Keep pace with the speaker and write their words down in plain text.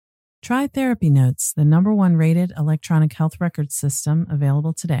Try Therapy Notes, the #1 rated electronic health record system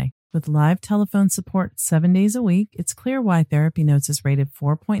available today. With live telephone support 7 days a week, it's clear why Therapy Notes is rated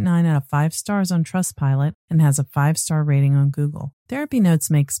 4.9 out of 5 stars on Trustpilot and has a 5-star rating on Google. Therapy Notes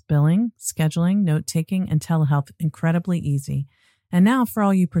makes billing, scheduling, note-taking, and telehealth incredibly easy. And now, for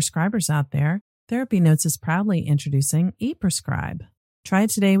all you prescribers out there, Therapy Notes is proudly introducing ePrescribe. Try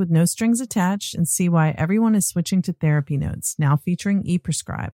it today with no strings attached and see why everyone is switching to Therapy Notes, now featuring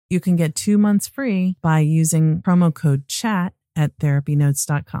ePrescribe. You can get 2 months free by using promo code CHAT at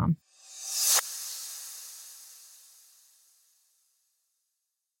therapynotes.com.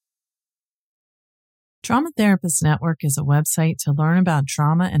 Trauma Therapist Network is a website to learn about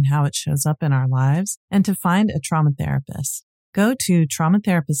trauma and how it shows up in our lives and to find a trauma therapist. Go to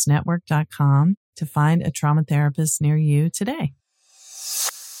traumatherapistnetwork.com to find a trauma therapist near you today.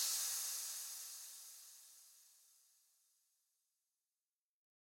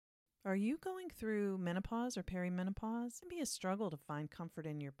 Are you going through menopause or perimenopause? It can be a struggle to find comfort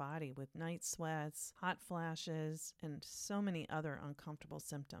in your body with night sweats, hot flashes, and so many other uncomfortable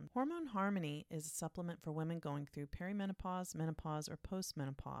symptoms. Hormone Harmony is a supplement for women going through perimenopause, menopause, or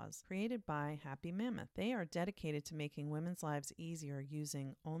postmenopause, created by Happy Mammoth. They are dedicated to making women's lives easier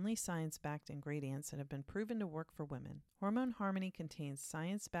using only science-backed ingredients that have been proven to work for women. Hormone Harmony contains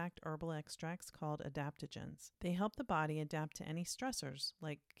science-backed herbal extracts called adaptogens. They help the body adapt to any stressors,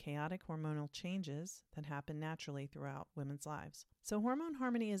 like chaotic hormonal changes that happen naturally throughout women's lives. So Hormone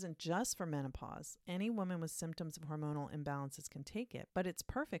Harmony isn't just for menopause. Any woman with symptoms of hormonal imbalances can take it, but it's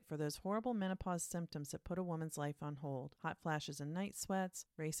perfect for those horrible menopause symptoms that put a woman's life on hold. Hot flashes and night sweats,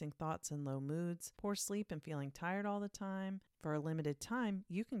 racing thoughts and low moods, poor sleep and feeling tired all the time. For a limited time,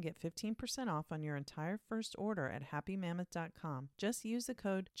 you can get 15% off on your entire first order at happymammoth.com. Just use the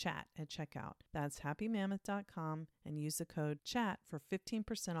code CHAT at checkout. That's happymammoth.com and use the code CHAT for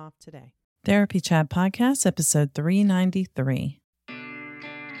 15% off today. Therapy Chat Podcast, episode 393.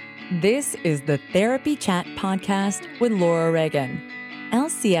 This is the Therapy Chat Podcast with Laura Reagan,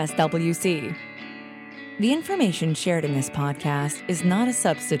 LCSWC. The information shared in this podcast is not a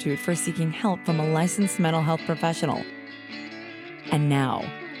substitute for seeking help from a licensed mental health professional. And now,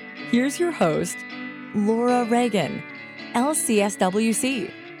 here's your host, Laura Reagan,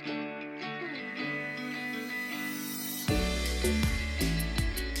 LCSWC.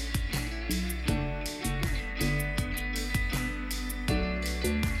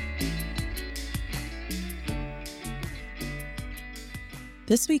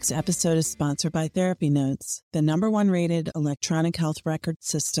 This week's episode is sponsored by Therapy Notes, the #1 rated electronic health record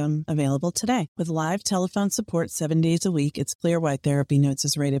system available today. With live telephone support 7 days a week, it's clear why Therapy Notes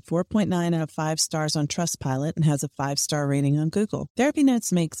is rated 4.9 out of 5 stars on Trustpilot and has a 5-star rating on Google. Therapy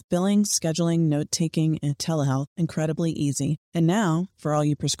Notes makes billing, scheduling, note-taking, and telehealth incredibly easy. And now, for all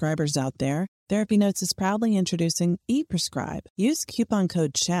you prescribers out there, Therapy Notes is proudly introducing ePrescribe. Use coupon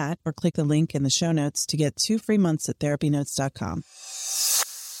code CHAT or click the link in the show notes to get 2 free months at therapynotes.com.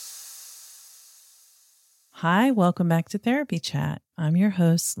 Hi, welcome back to Therapy Chat. I'm your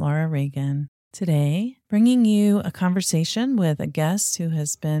host, Laura Reagan. Today, bringing you a conversation with a guest who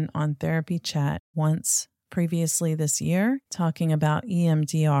has been on Therapy Chat once previously this year, talking about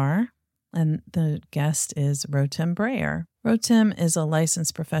EMDR, and the guest is Rotem Brayer. Rotem is a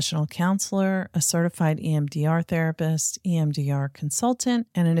licensed professional counselor, a certified EMDR therapist, EMDR consultant,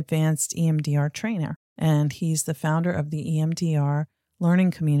 and an advanced EMDR trainer. And he's the founder of the EMDR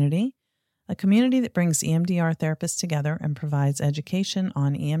Learning Community, a community that brings EMDR therapists together and provides education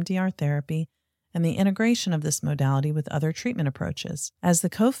on EMDR therapy and the integration of this modality with other treatment approaches. As the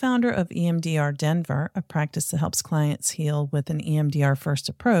co-founder of EMDR Denver, a practice that helps clients heal with an EMDR-first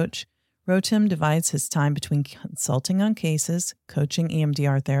approach, Rotem divides his time between consulting on cases, coaching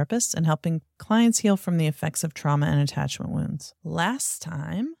EMDR therapists, and helping clients heal from the effects of trauma and attachment wounds. Last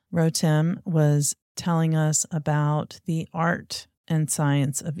time, Rotem was telling us about the art and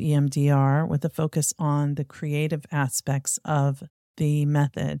science of EMDR with a focus on the creative aspects of the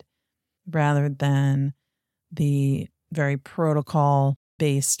method rather than the very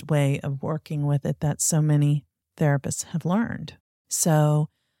protocol-based way of working with it that so many therapists have learned. So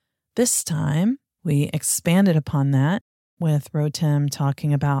this time, we expanded upon that with Rotem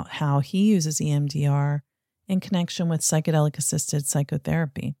talking about how he uses EMDR in connection with psychedelic-assisted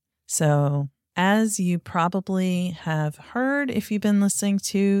psychotherapy. So as you probably have heard if you've been listening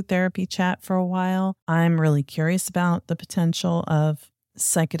to Therapy Chat for a while, I'm really curious about the potential of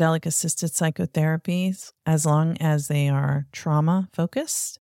psychedelic-assisted psychotherapies as long as they are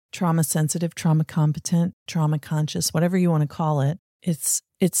trauma-focused, trauma-sensitive, trauma-competent, trauma-conscious, whatever you want to call it. It's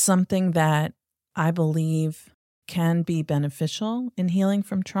something that I believe can be beneficial in healing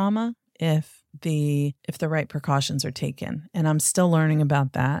from trauma if the right precautions are taken. And I'm still learning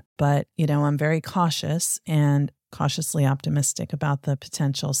about that, but I'm very cautious and cautiously optimistic about the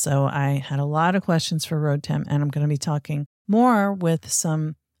potential. So I had a lot of questions for Rotem, and I'm going to be talking more with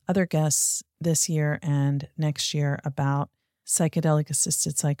some other guests this year and next year about psychedelic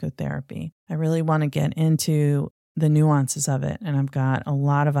assisted psychotherapy. I really want to get into the nuances of it, and I've got a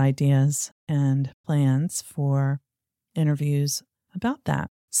lot of ideas and plans for interviews about that.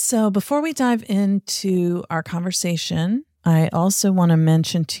 So before we dive into our conversation, I also want to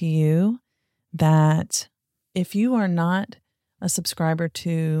mention to you that if you are not a subscriber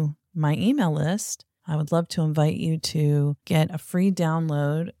to my email list, I would love to invite you to get a free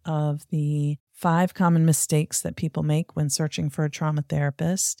download of the 5 common mistakes that people make when searching for a trauma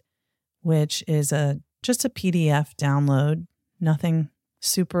therapist, which is just a PDF download, nothing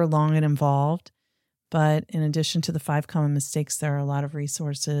super long and involved. But in addition to the 5 common mistakes, there are a lot of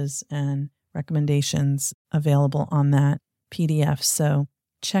resources and recommendations available on that PDF. So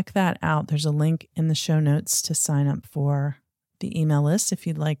check that out. There's a link in the show notes to sign up for the email list if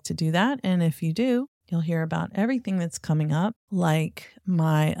you'd like to do that. And if you do, you'll hear about everything that's coming up, like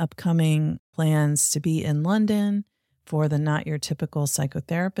my upcoming plans to be in London for the Not Your Typical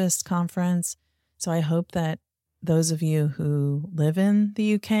Psychotherapist conference. So I hope that those of you who live in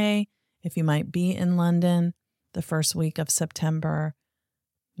the UK, if you might be in London the first week of September,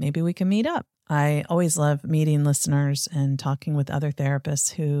 maybe we can meet up. I always love meeting listeners and talking with other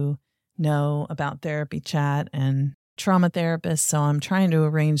therapists who know about therapy chat and trauma therapists. So I'm trying to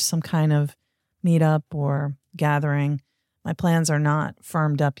arrange some kind of meetup or gathering. My plans are not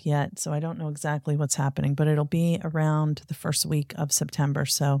firmed up yet, so I don't know exactly what's happening, but it'll be around the first week of September,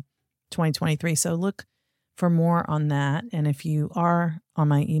 so 2023. So look for more on that. And if you are on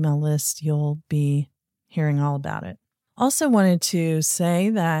my email list, you'll be hearing all about it. Also wanted to say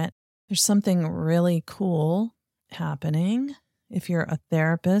that there's something really cool happening if you're a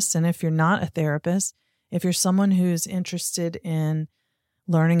therapist. And if you're not a therapist, if you're someone who's interested in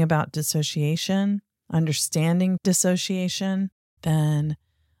learning about dissociation, understanding dissociation, then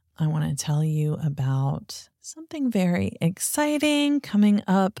I want to tell you about something very exciting coming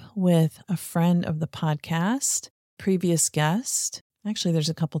up with a friend of the podcast, previous guest. Actually, there's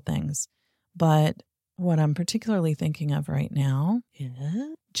a couple things, but what I'm particularly thinking of right now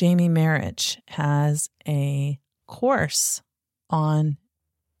is Jamie Marich has a course on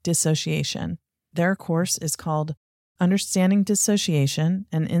dissociation. Their course is called Understanding Dissociation,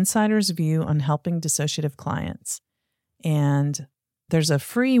 an Insider's View on Helping Dissociative Clients. And there's a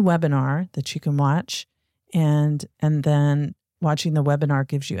free webinar that you can watch, and then watching the webinar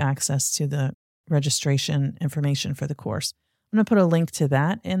gives you access to the registration information for the course. I'm going to put a link to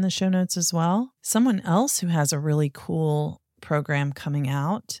that in the show notes as well. Someone else who has a really cool program coming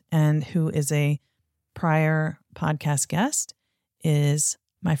out and who is a prior podcast guest is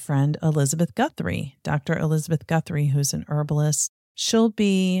my friend Elizabeth Guthrie, Dr. Elizabeth Guthrie, who's an herbalist. She'll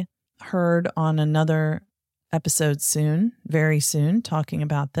be heard on another episode soon, very soon, talking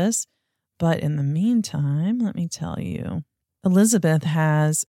about this. But in the meantime, let me tell you, Elizabeth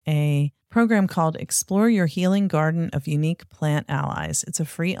has a program called Explore Your Healing Garden of Unique Plant Allies. It's a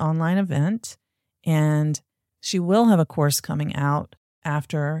free online event, and she will have a course coming out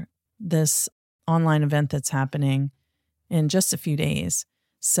after this online event that's happening in just a few days.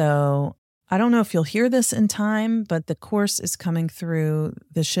 So I don't know if you'll hear this in time, but the course is coming through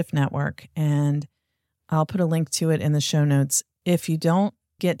the Shift Network, and I'll put a link to it in the show notes. If you don't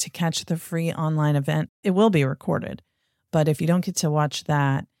get to catch the free online event, it will be recorded. But if you don't get to watch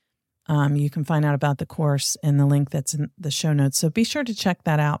that, you can find out about the course in the link that's in the show notes. So be sure to check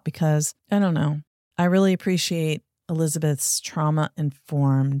that out because, I don't know, I really appreciate Elizabeth's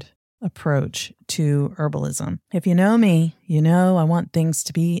trauma-informed approach to herbalism. If you know me, you know I want things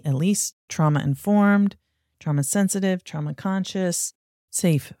to be at least trauma-informed, trauma-sensitive, trauma-conscious,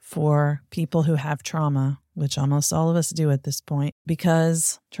 safe for people who have trauma, which almost all of us do at this point,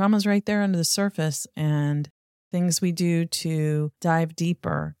 because trauma's right there under the surface, and things we do to dive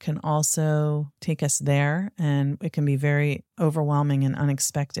deeper can also take us there, and it can be very overwhelming and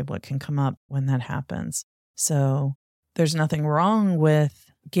unexpected what can come up when that happens. So there's nothing wrong with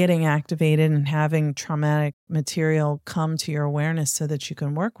getting activated and having traumatic material come to your awareness so that you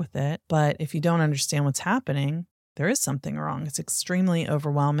can work with it. But if you don't understand what's happening, there is something wrong. It's extremely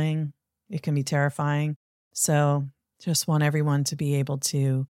overwhelming. It can be terrifying. So just want everyone to be able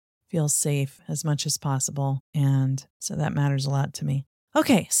to feel safe as much as possible. And so that matters a lot to me.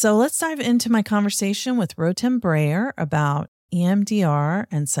 Okay, so let's dive into my conversation with Rotem Brayer about EMDR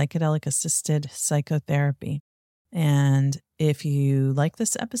and psychedelic assisted psychotherapy. And if you like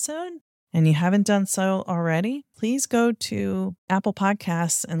this episode, and you haven't done so already, please go to Apple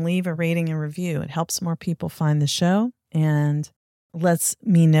Podcasts and leave a rating and review. It helps more people find the show and lets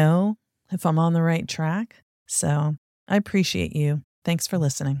me know if I'm on the right track. So I appreciate you. Thanks for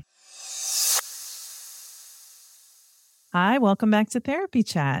listening. Hi, welcome back to Therapy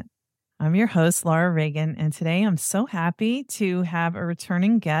Chat. I'm your host, Laura Reagan, and today I'm so happy to have a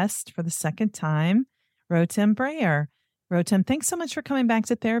returning guest for the second time, Rotem Brayer. Rotem, thanks so much for coming back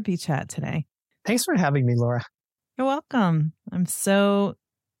to Therapy Chat today. Thanks for having me, Laura. You're welcome. I'm so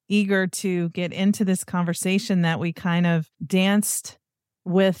eager to get into this conversation that we kind of danced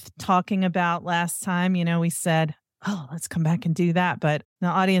with talking about last time. You know, we said, oh, let's come back and do that. But the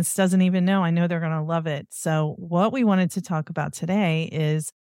audience doesn't even know. I know they're going to love it. So what we wanted to talk about today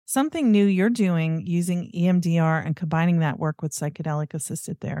is something new you're doing using EMDR and combining that work with psychedelic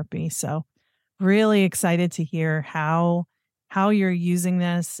assisted therapy. So really excited to hear how you're using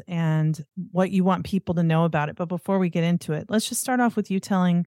this and what you want people to know about it. But before we get into it, let's just start off with you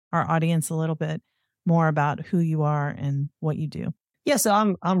telling our audience a little bit more about who you are and what you do. Yes,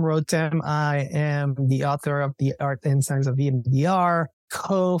 I'm Rotem. I am the author of The Art and Science of EMDR,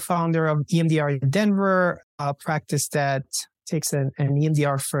 co-founder of EMDR in Denver, a practice that takes an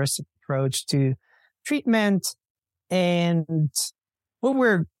EMDR first approach to treatment. And what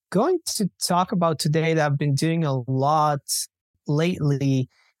we're going to talk about today that I've been doing a lot lately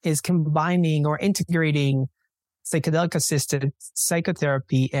is combining or integrating psychedelic assisted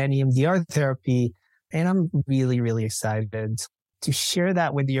psychotherapy and EMDR therapy. And I'm really, really excited to share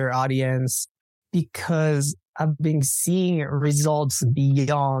that with your audience because I've been seeing results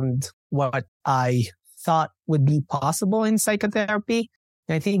beyond what I thought would be possible in psychotherapy.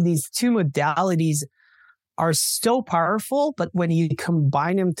 And I think these two modalities are so powerful, but when you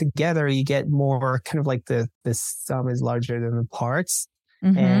combine them together, you get more kind of like the sum is larger than the parts.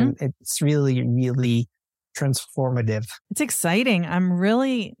 Mm-hmm. And it's really, really transformative. It's exciting. I'm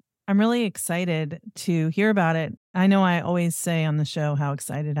really excited to hear about it. I know I always say on the show how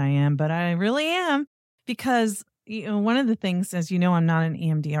excited I am, but I really am because one of the things, as you know, I'm not an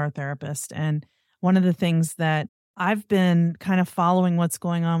EMDR therapist. And one of the things that I've been kind of following what's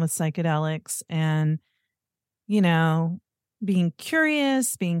going on with psychedelics and, being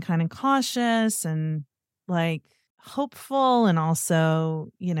curious, being kind of cautious and like hopeful and also,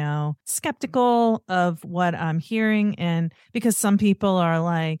 skeptical of what I'm hearing. And because some people are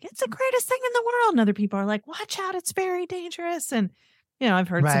like, it's the greatest thing in the world. And other people are like, watch out, it's very dangerous. And, I've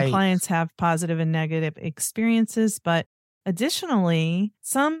heard some clients have positive and negative experiences, but additionally,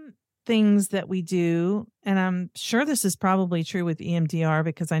 some things that we do, and I'm sure this is probably true with EMDR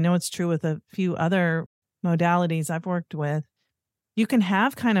because I know it's true with a few other modalities I've worked with, you can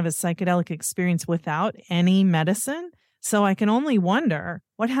have kind of a psychedelic experience without any medicine. So I can only wonder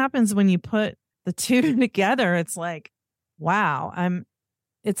what happens when you put the two together. It's like, wow,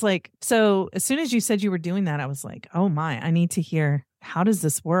 so as soon as you said you were doing that, I was like, oh my, I need to hear, how does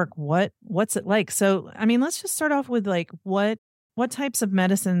this work? What's it like? So, let's just start off with like, what types of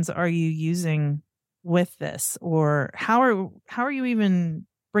medicines are you using with this, or how are you even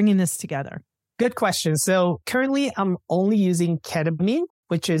bringing this together? Good question. So currently I'm only using ketamine,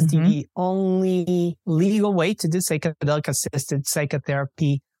 which is the only legal way to do psychedelic assisted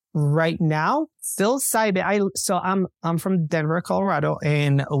psychotherapy right now. Psilocybin. I'm from Denver, Colorado,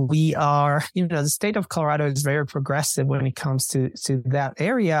 and we are, the state of Colorado is very progressive when it comes to that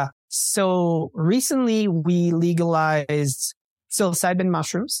area. So recently we legalized psilocybin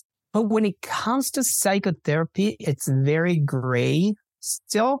mushrooms, but when it comes to psychotherapy, it's very gray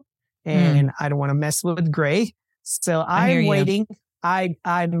still. And I don't want to mess with gray. So I'm waiting. I'm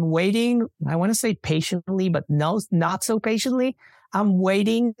waiting. I want to say patiently, but no, not so patiently. I'm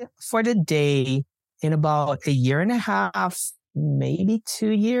waiting for the day in about a year and a half, maybe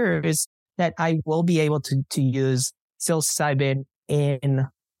 2 years, that I will be able to use psilocybin in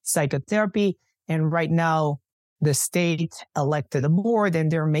psychotherapy. And right now, the state elected a board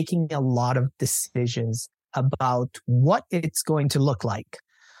and they're making a lot of decisions about what it's going to look like.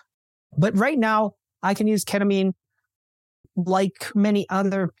 But right now, I can use ketamine. Like many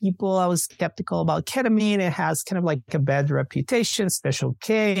other people, I was skeptical about ketamine. It has kind of like a bad reputation, special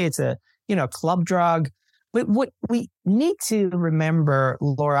K. It's a, club drug. But what we need to remember,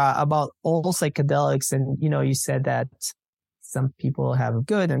 Laura, about all psychedelics, and, you said that some people have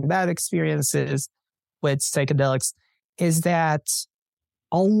good and bad experiences with psychedelics, is that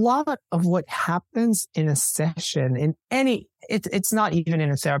a lot of what happens in a session, it's not even in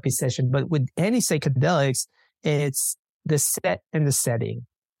a therapy session, but with any psychedelics, it's the set and the setting.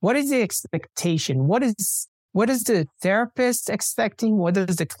 What is the expectation? What is what is the therapist expecting? What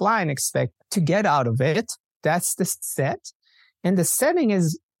does the client expect to get out of it? That's the set. And the setting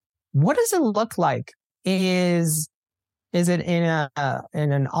is, what does it look like? Is it in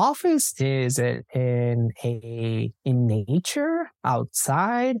an office? Is it in nature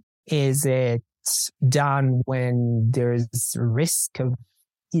outside? Is it done when there's risk of,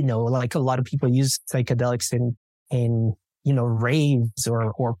 like a lot of people use psychedelics in raves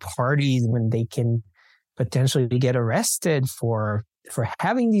or parties when they can potentially get arrested for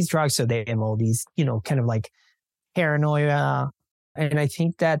having these drugs. So they have all these, kind of like paranoia. And I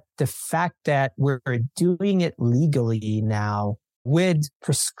think that the fact that we're doing it legally now with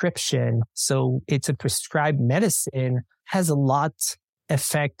prescription, so it's a prescribed medicine, has a lot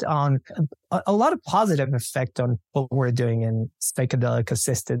of positive effect on what we're doing in psychedelic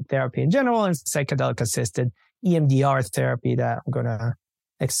assisted therapy in general and psychedelic assisted EMDR therapy that I'm going to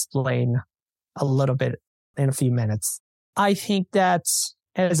explain a little bit in a few minutes. I think that,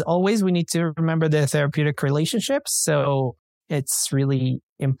 as always, we need to remember the therapeutic relationships. So it's really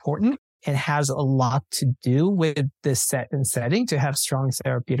important. It has a lot to do with the set and setting to have strong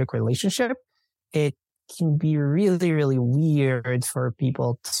therapeutic relationship. It can be really, really weird for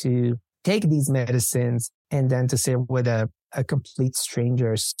people to take these medicines and then to sit with a complete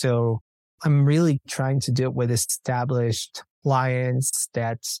stranger. So I'm really trying to do it with established clients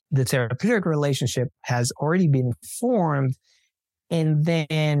that the therapeutic relationship has already been formed. And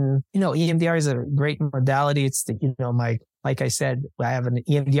then, EMDR is a great modality. It's like I said, I have an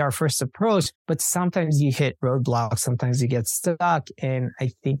EMDR first approach, but sometimes you hit roadblocks. Sometimes you get stuck. And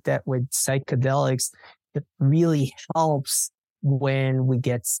I think that with psychedelics, it really helps when we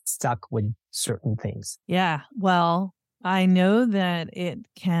get stuck with certain things. Yeah. Well, I know that it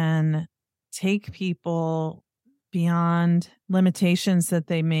can take people beyond limitations that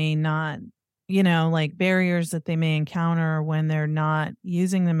they may not, like barriers that they may encounter when they're not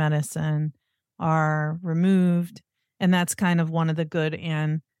using the medicine are removed. And that's kind of one of the good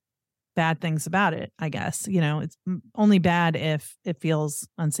and bad things about it, I guess. It's only bad if it feels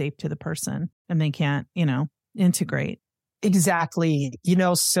unsafe to the person and they can't, integrate. Exactly.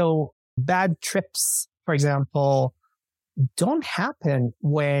 So bad trips, for example, don't happen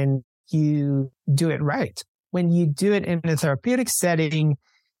when you do it right. When you do it in a therapeutic setting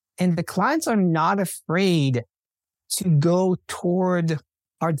and the clients are not afraid to go toward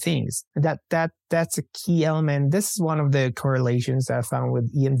hard things. That's a key element. This is one of the correlations that I found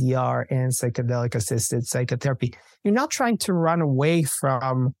with EMDR and psychedelic assisted psychotherapy. You're not trying to run away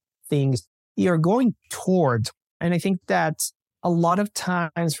from things. You're going toward. And I think that a lot of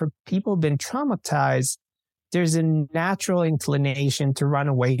times for people who've been traumatized, there's a natural inclination to run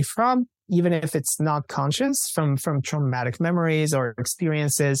away from, even if it's not conscious, from traumatic memories or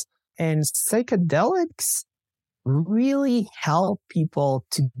experiences. And psychedelics really help people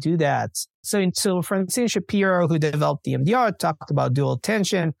to do that. So Francine Shapiro, who developed the EMDR, talked about dual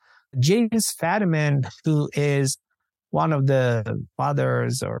attention. James Fadiman, who is one of the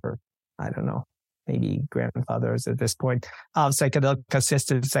fathers, or I don't know, maybe grandfathers at this point, of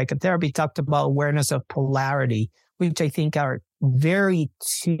psychedelic-assisted psychotherapy, talked about awareness of polarity, which I think are very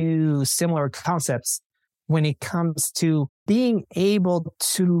two similar concepts when it comes to being able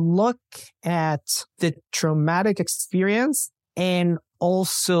to look at the traumatic experience and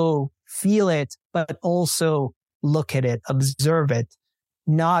also feel it, but also look at it, observe it,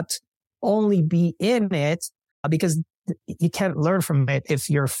 not only be in it, because you can't learn from it if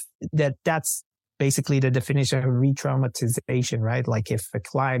that's basically the definition of re-traumatization, right? Like if a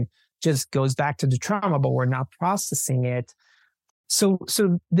client just goes back to the trauma, but we're not processing it. So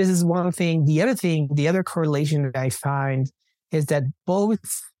this is one thing. The other correlation that I find is that both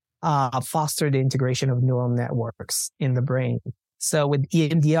foster the integration of neural networks in the brain. So with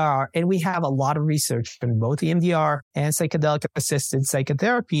EMDR, and we have a lot of research on both EMDR and psychedelic-assisted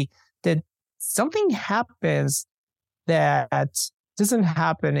psychotherapy, that something happens that doesn't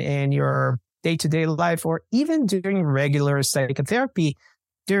happen in your day-to-day life or even during regular psychotherapy.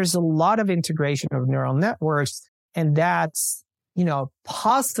 There's a lot of integration of neural networks, and that's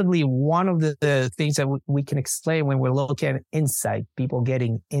possibly one of the things that we can explain when we're looking at insight, people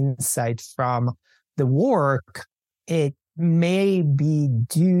getting insight from the work. It may be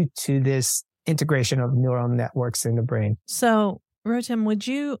due to this integration of neural networks in the brain. So, Rotem, would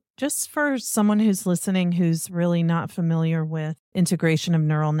you, just for someone who's listening who's really not familiar with integration of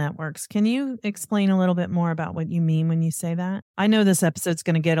neural networks, can you explain a little bit more about what you mean when you say that? I know this episode's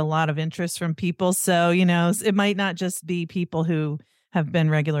going to get a lot of interest from people, so, it might not just be people who have been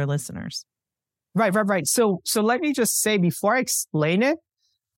regular listeners. Right. So let me just say, before I explain it,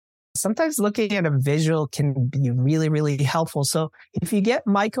 sometimes looking at a visual can be really, really helpful. So if you get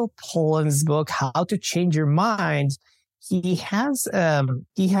Michael Pollan's book, How to Change Your Mind, he has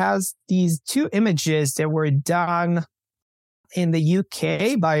these two images that were done in the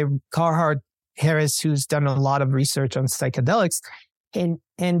UK by Carhart Harris, who's done a lot of research on psychedelics.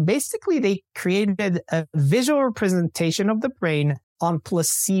 And basically they created a visual representation of the brain on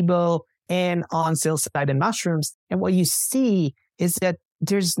placebo and on psilocybin mushrooms. And what you see is that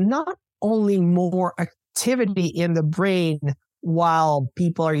there's not only more activity in the brain while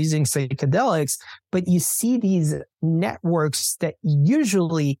people are using psychedelics, but you see these networks that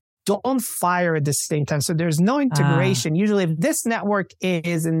usually don't fire at the same time. So there's no integration. Usually if this network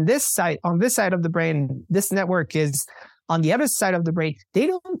is in this side, on this side of the brain, this network is on the other side of the brain, they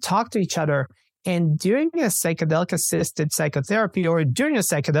don't talk to each other. And during a psychedelic assisted psychotherapy or during a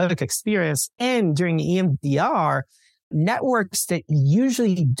psychedelic experience and during EMDR, networks that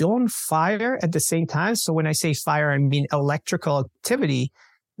usually don't fire at the same time. So when I say fire, I mean electrical activity.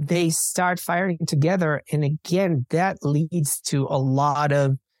 They start firing together. And again, that leads to a lot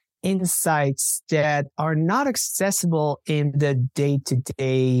of insights that are not accessible in the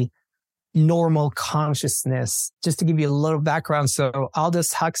day-to-day normal consciousness. Just to give you a little background. So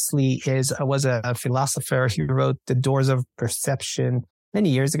Aldous Huxley was a philosopher. He wrote The Doors of Perception many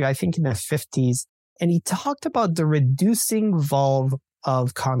years ago, I think in the 50s. And he talked about the reducing valve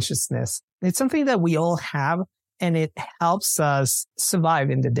of consciousness. It's something that we all have, and it helps us survive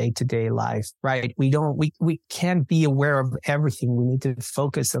in the day-to-day life, right? We can't be aware of everything. We need to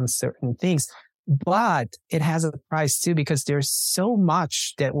focus on certain things, but it has a price too, because there's so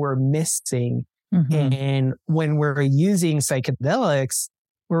much that we're missing. Mm-hmm. And when we're using psychedelics,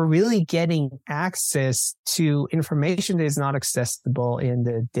 we're really getting access to information that is not accessible in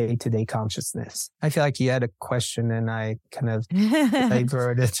the day-to-day consciousness. I feel like you had a question and I kind of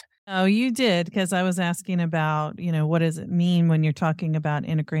diverted. Oh, you did, because I was asking about, what does it mean when you're talking about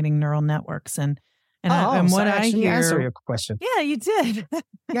integrating neural networks and what I hear. Answer your question. Yeah, you did.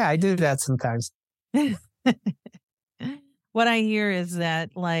 Yeah, I do that sometimes. What I hear is that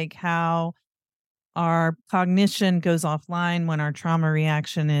like how our cognition goes offline when our trauma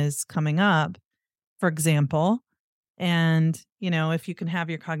reaction is coming up, for example. And, if you can have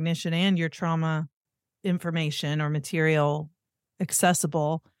your cognition and your trauma information or material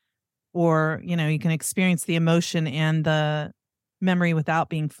accessible, or, you can experience the emotion and the memory without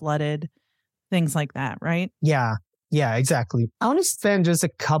being flooded, things like that, right? Yeah, exactly. I want to spend just a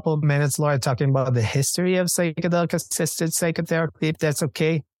couple of minutes, Laura, talking about the history of psychedelic assisted psychotherapy, if that's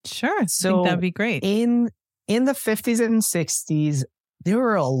okay. Sure. So I think that'd be great. In the 50s and 60s, there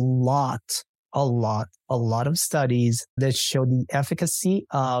were a lot of studies that show the efficacy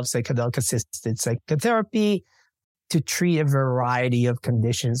of psychedelic assisted psychotherapy to treat a variety of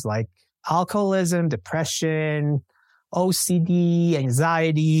conditions like alcoholism, depression, OCD,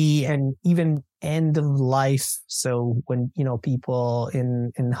 anxiety, and even end of life. So when, people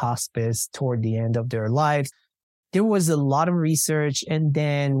in hospice toward the end of their lives, there was a lot of research. And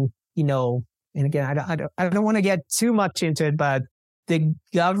then, and again, I don't want to get too much into it, but the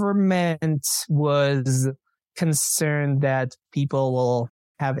government was concerned that people will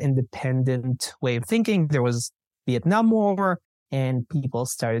have independent way of thinking. There was Vietnam War, and people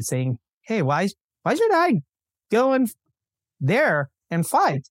started saying, hey, why should I go in there and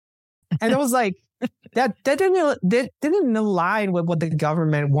fight? And it was like, that didn't align with what the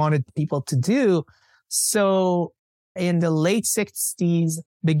government wanted people to do. So in the late 60s,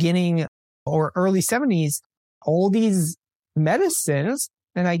 beginning or early 70s, all these medicines,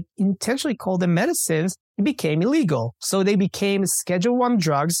 and I intentionally call them medicines, became illegal. So they became Schedule I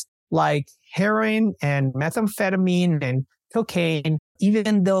drugs like heroin and methamphetamine and cocaine,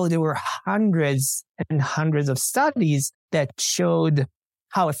 even though there were hundreds and hundreds of studies that showed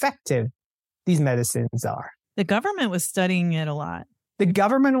how effective these medicines are. The government was studying it a lot. The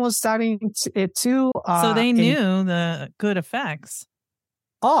government was studying it too. So they knew the good effects.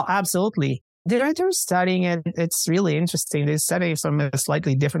 Oh, absolutely. They're studying it. It's really interesting. They're studying from a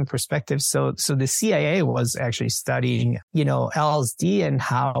slightly different perspective. So the CIA was actually studying, LSD and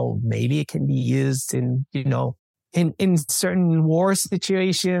how maybe it can be used in certain war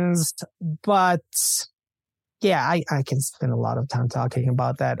situations. But yeah, I can spend a lot of time talking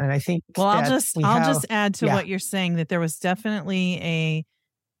about that. And I think I'll just add to what you're saying, that there was definitely a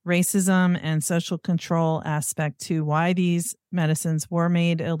racism and social control aspect to why these medicines were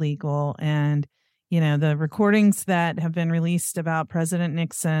made illegal. And, the recordings that have been released about President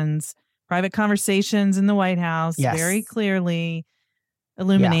Nixon's private conversations in the White House very clearly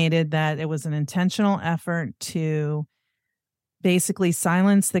illuminated that it was an intentional effort to basically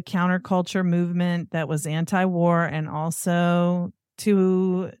silence the counterculture movement that was anti-war and also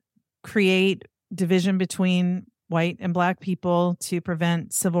to create division between white and Black people to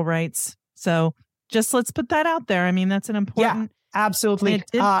prevent civil rights. So just let's put that out there. I mean, that's an important... Yeah, absolutely. It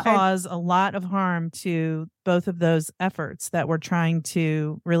did cause a lot of harm to both of those efforts that were trying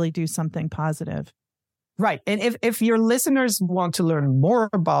to really do something positive. Right. And if your listeners want to learn more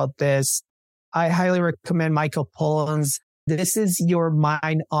about this, I highly recommend Michael Pollan's This Is Your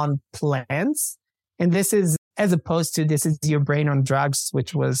Mind on Plants. And this is, as opposed to This Is Your Brain on Drugs,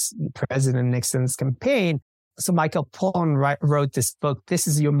 which was President Nixon's campaign. So Michael Pollan wrote this book, This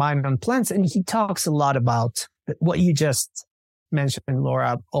Is Your Mind on Plants. And he talks a lot about what you just mentioned,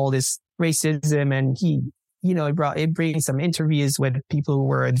 Laura, all this racism. And it brings some interviews with people who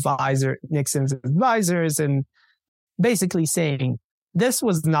were Nixon's advisors, and basically saying this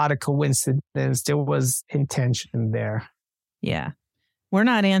was not a coincidence. There was intention there. Yeah. We're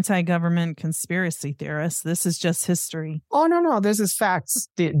not anti-government conspiracy theorists. This is just history. Oh, no. This is facts.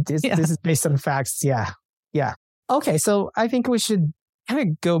 This is based on facts. Yeah. Yeah. Okay. So I think we should kind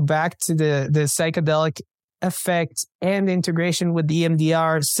of go back to the psychedelic effect and integration with the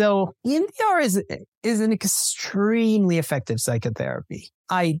EMDR. So EMDR is an extremely effective psychotherapy.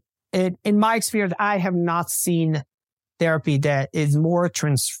 In my experience, I have not seen therapy that is more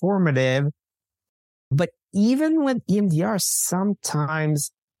transformative. But even with EMDR,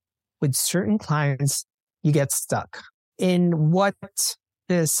 sometimes with certain clients, you get stuck. In what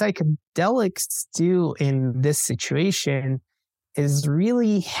the psychedelics do in this situation is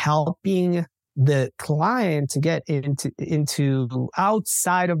really helping the client to get into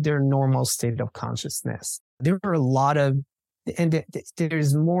outside of their normal state of consciousness. There are a lot of, and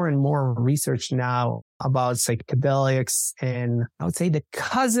there's more and more research now about psychedelics, and I would say the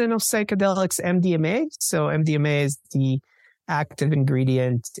cousin of psychedelics, MDMA. So MDMA is the active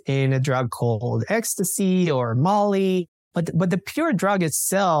ingredient in a drug called ecstasy or Molly, but the pure drug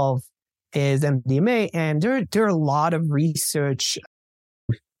itself is MDMA, and there are a lot of research.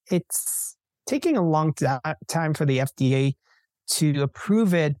 It's taking a long time for the FDA to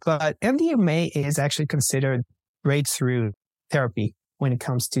approve it, but MDMA is actually considered breakthrough therapy when it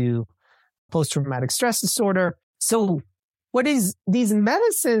comes to post-traumatic stress disorder. So what these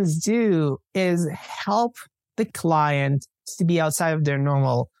medicines do is help the client to be outside of their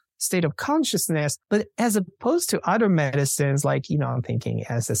normal state of consciousness, but as opposed to other medicines like, I'm thinking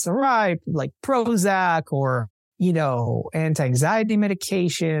SSRI, like Prozac, or, anti-anxiety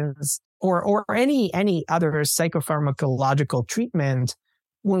medications, or any other psychopharmacological treatment,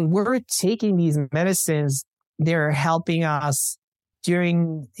 when we're taking these medicines, they're helping us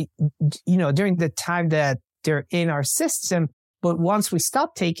during the time that they're in our system. But once we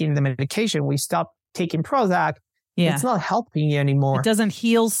stop taking the medication, we stop taking Prozac, it's not helping you anymore. It doesn't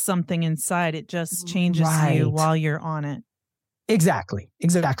heal something inside. It just changes you while you're on it. Exactly.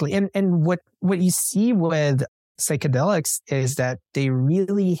 And what you see with psychedelics is that they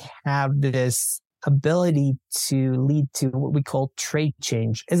really have this ability to lead to what we call trait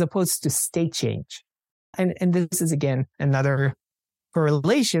change as opposed to state change. And this is, again, another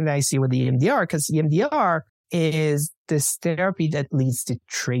correlation that I see with the EMDR, because EMDR is this therapy that leads to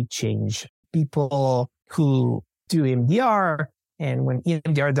trait change. People who do EMDR, and when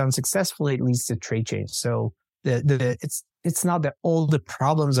EMDR done successfully, it leads to trait change. So it's not that all the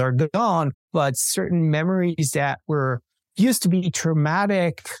problems are gone, but certain memories that were used to be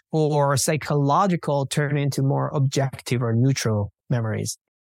traumatic or psychological turn into more objective or neutral memories.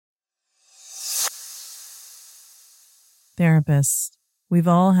 Therapists, we've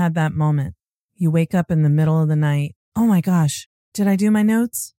all had that moment. You wake up in the middle of the night. Oh my gosh, did I do my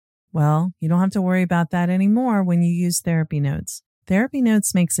notes? Well, you don't have to worry about that anymore when you use Therapy Notes. Therapy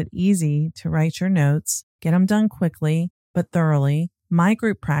Notes makes it easy to write your notes, get them done quickly, but thoroughly. My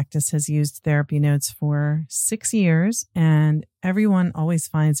group practice has used Therapy Notes for 6 years, and everyone always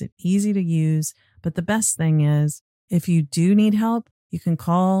finds it easy to use. But the best thing is, if you do need help, you can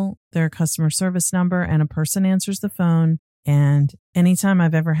call their customer service number and a person answers the phone. And anytime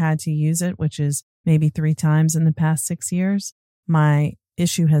I've ever had to use it, which is maybe 3 times in the past 6 years, my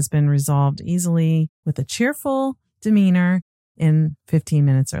issue has been resolved easily with a cheerful demeanor in 15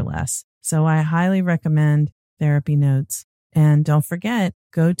 minutes or less. So I highly recommend Therapy Notes. And don't forget,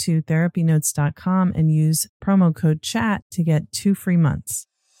 go to therapynotes.com and use promo code CHAT to get 2 free months.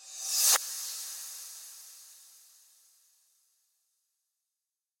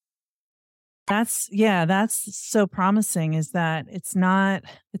 That's so promising, is that it's not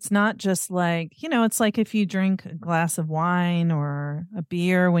just like, it's like if you drink a glass of wine or a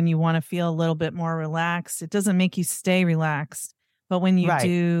beer when you want to feel a little bit more relaxed, it doesn't make you stay relaxed. But when you Right.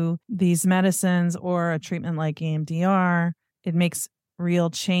 do these medicines or a treatment like EMDR, it makes real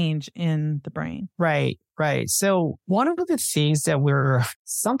change in the brain. Right. So one of the things that we're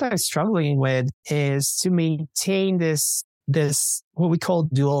sometimes struggling with is to maintain this what we call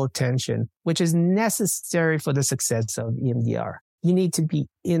dual attention, which is necessary for the success of EMDR. You need to be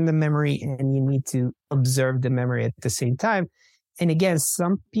in the memory and you need to observe the memory at the same time. And again,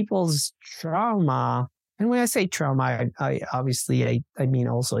 some people's trauma, and when I say trauma, I obviously mean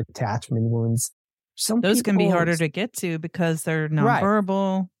also attachment wounds. Those can be harder to get to because they're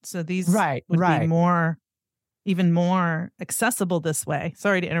nonverbal. So these would be even more accessible this way.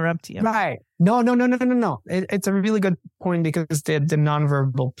 Sorry to interrupt you. Right. No. It's a really good point because the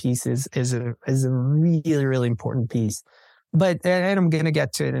nonverbal piece is a really, really important piece. But, and I'm going to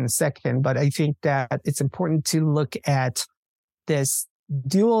get to it in a second, but I think that it's important to look at this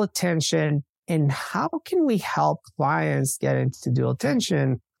dual attention and how can we help clients get into dual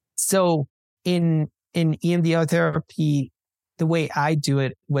attention. So in EMDR therapy, the way I do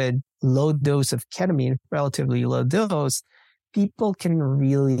it with low dose of ketamine, relatively low dose, people can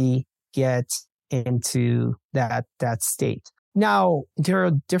really get into that state. Now, there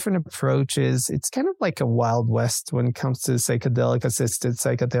are different approaches. It's kind of like a Wild West when it comes to psychedelic assisted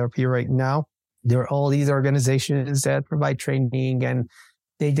psychotherapy right now. There are all these organizations that provide training and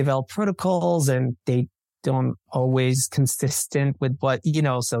they develop protocols and they don't always consistent with what,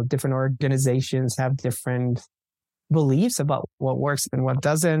 so different organizations have different beliefs about what works and what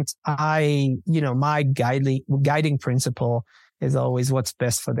doesn't. My guiding principle is always what's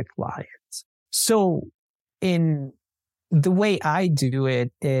best for the client. So in the way I do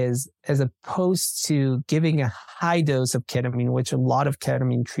it is, as opposed to giving a high dose of ketamine, which a lot of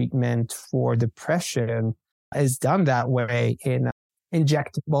ketamine treatment for depression is done that way in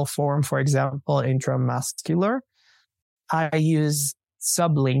injectable form, for example, intramuscular, I use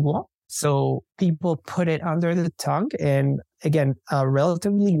sublingual. So people put it under the tongue and again, a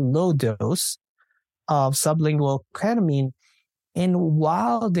relatively low dose of sublingual ketamine. And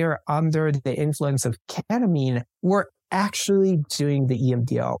while they're under the influence of ketamine, we're actually doing the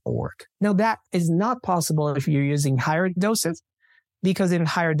EMDR work. Now that is not possible if you're using higher doses, because in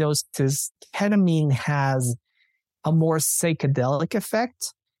higher doses, ketamine has a more psychedelic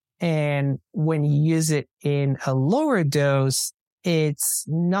effect. And when you use it in a lower dose, it's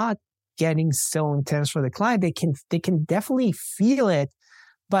not getting so intense for the client. They can definitely feel it,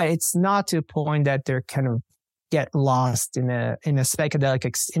 but it's not to a point that they're kind of get lost in an intense psychedelic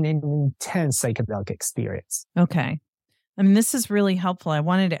experience. Okay. I mean, this is really helpful. I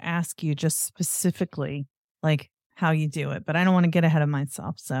wanted to ask you just specifically, like how you do it, but I don't want to get ahead of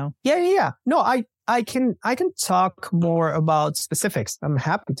myself. So yeah. No, I can talk more about specifics. I'm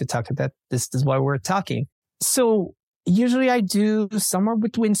happy to talk about that. This is why we're talking. So usually I do somewhere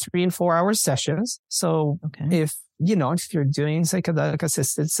between 3 and 4 hour sessions. So if you're doing psychedelic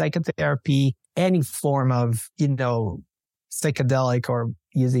assisted psychotherapy, any form of, psychedelic or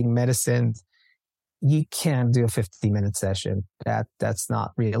using medicine, you can't do a 50-minute session. That's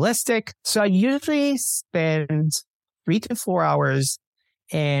not realistic. So I usually spend 3 to 4 hours,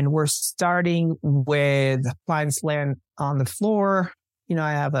 and we're starting with clients land on the floor.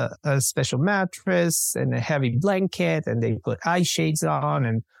 I have a special mattress and a heavy blanket, and they put eye shades on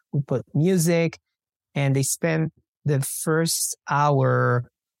and we put music, and they spend the first hour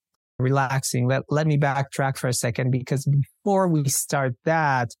relaxing. Let me backtrack for a second, because before we start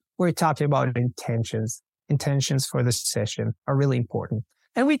that, we're talking about intentions. Intentions for the session are really important.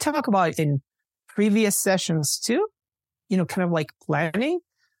 And we talk about in previous sessions too, kind of like planning,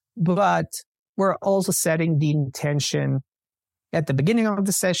 but we're also setting the intention at the beginning of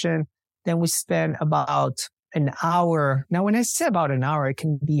the session. Then we spend about an hour. Now, when I say about an hour, it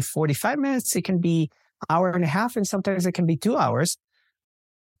can be 45 minutes. It can be an hour and a half, and sometimes it can be 2 hours.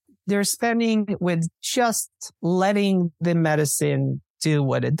 They're spending with just letting the medicine do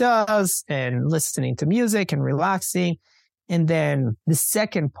what it does and listening to music and relaxing. And then the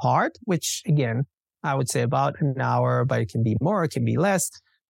second part, which again, I would say about an hour, but it can be more, it can be less.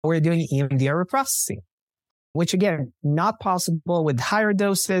 We're doing EMDR reprocessing, which again, not possible with higher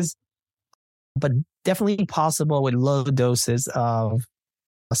doses, but definitely possible with low doses of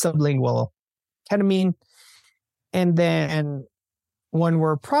sublingual ketamine. And then when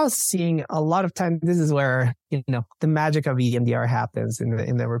we're processing, a lot of times, this is where, the magic of EMDR happens in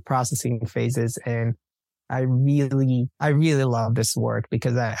the reprocessing phases. And I really love this work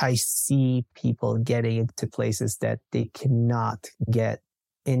because I see people getting into places that they cannot get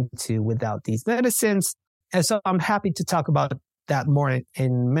into without these medicines. And so I'm happy to talk about that more in a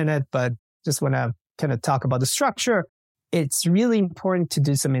minute, but just want to kind of talk about the structure. It's really important to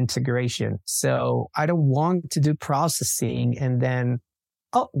do some integration. So I don't want to do processing and then,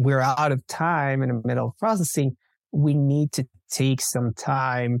 we're out of time in the middle of processing. We need to take some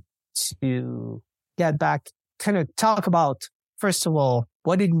time to get back, kind of talk about, first of all,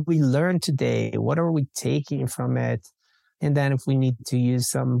 what did we learn today? What are we taking from it? And then if we need to use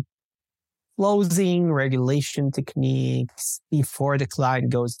some closing regulation techniques before the client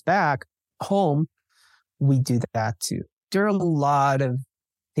goes back home, we do that too. There are a lot of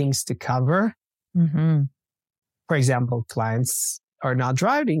things to cover. Mm-hmm. For example, clients are not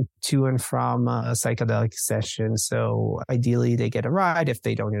driving to and from a psychedelic session. So ideally they get a ride. If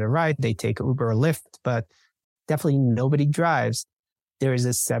they don't get a ride, they take Uber or Lyft, but definitely nobody drives. There is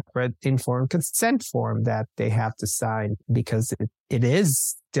a separate informed consent form that they have to sign because it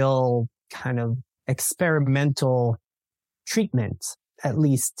is still kind of experimental treatment, at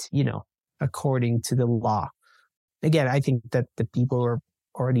least, according to the law. Again, I think that the people are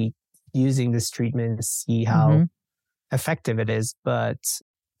already using this treatment see how effective it is, but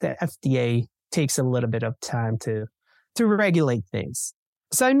the FDA takes a little bit of time to regulate things.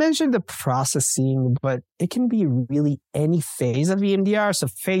 So I mentioned the processing, but it can be really any phase of EMDR. So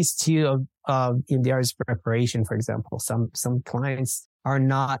phase 2 of EMDR is preparation, for example. Some clients are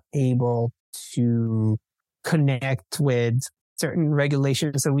not able to connect with certain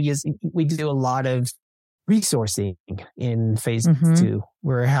regulations. So we do a lot of resourcing in phase 2.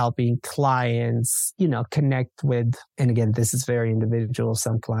 We're helping clients, connect with, and again, this is very individual.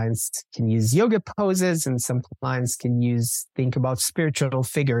 Some clients can use yoga poses and some clients can think about spiritual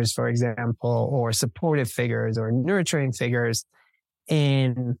figures, for example, or supportive figures or nurturing figures.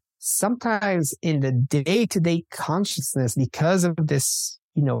 And sometimes in the day-to-day consciousness, because of this,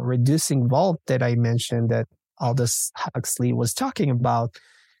 reducing vault that I mentioned that Aldous Huxley was talking about,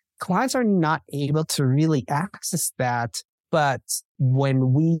 clients are not able to really access that. But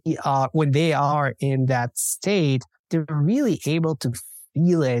when they are in that state, they're really able to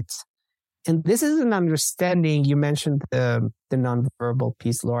feel it. And this is an understanding. You mentioned the nonverbal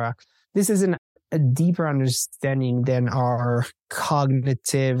piece, Laura. This is a deeper understanding than our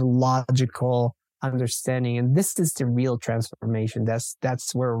cognitive, logical understanding. And this is the real transformation.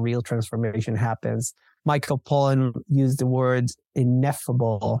 That's where real transformation happens. Michael Pollan used the word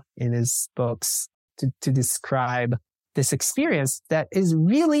ineffable in his books to describe this experience that is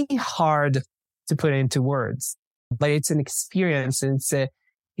really hard to put into words, but it's an experience. And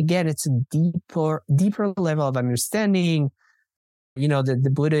it's a deeper level of understanding.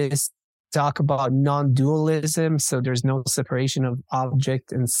 The Buddhists talk about non-dualism. So there's no separation of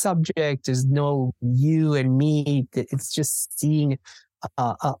object and subject. There's no you and me. It's just seeing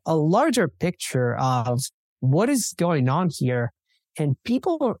a larger picture of what is going on here. And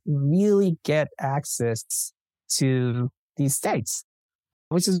people really get access to these states,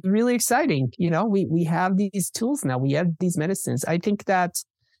 which is really exciting. We have these tools now. We have these medicines. I think that,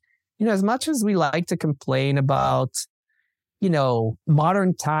 as much as we like to complain about,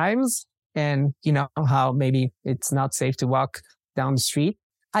 modern times and, how maybe it's not safe to walk down the street,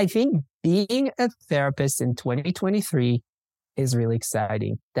 I think being a therapist in 2023 is really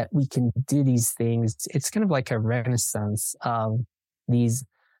exciting that we can do these things. It's kind of like a renaissance of these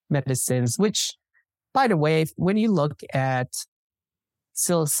medicines, which, by the way, when you look at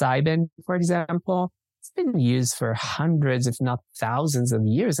psilocybin, for example, it's been used for hundreds, if not thousands of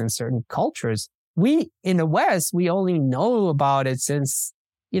years in certain cultures. We, in the West, we only know about it since,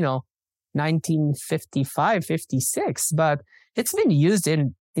 1955, 56, but it's been used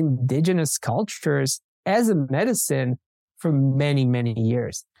in indigenous cultures as a medicine for many, many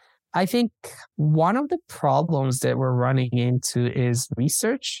years. I think one of the problems that we're running into is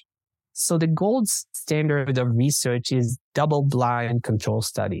research. So the gold standard of research is double-blind control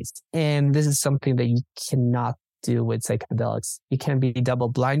studies. And this is something that you cannot do with psychedelics. You can't be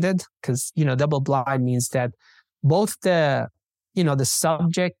double-blinded because, double-blind means that both the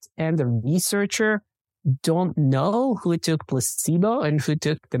subject and the researcher don't know who took placebo and who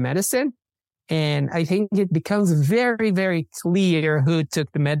took the medicine. And I think it becomes very, very clear who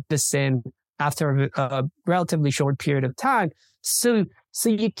took the medicine after a relatively short period of time. So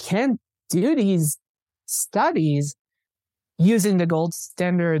you can do these studies using the gold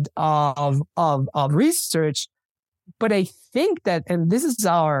standard of research. But I think that, and this is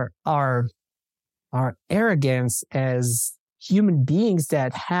our arrogance as human beings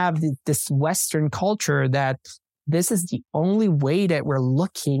that have this Western culture that this is the only way that we're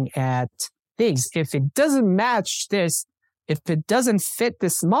looking at things. If it doesn't match this, if it doesn't fit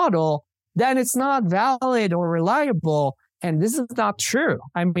this model, then it's not valid or reliable. And this is not true.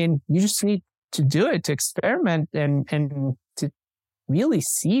 I mean, you just need to do it, to experiment and to really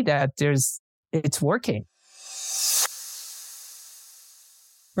see that it's working.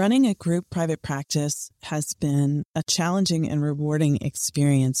 Running a group private practice has been a challenging and rewarding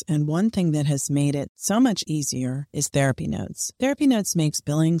experience, and one thing that has made it so much easier is Therapy Notes. Therapy Notes makes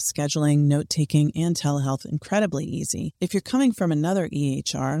billing, scheduling, note-taking, and telehealth incredibly easy. If you're coming from another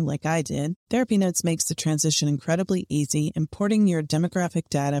EHR, like I did, Therapy Notes makes the transition incredibly easy, importing your demographic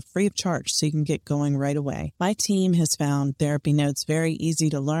data free of charge so you can get going right away. My team has found Therapy Notes very easy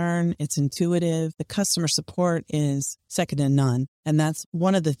to learn. It's intuitive. The customer support is second to none. And that's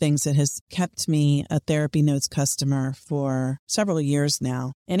one of the things that has kept me a Therapy Notes customer for several years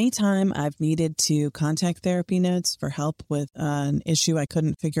now. Anytime I've needed to contact Therapy Notes for help with an issue I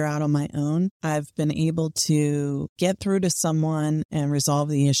couldn't figure out on my own, I've been able to get through to someone and resolve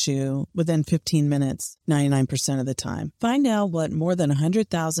the issue within 15 minutes, 99% of the time. Find out what more than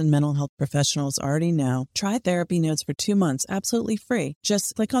 100,000 mental health professionals already know. Try Therapy Notes for 2 months, absolutely free.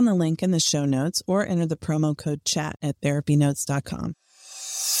 Just click on the link in the show notes or enter the promo code CHAT at therapynotes.com.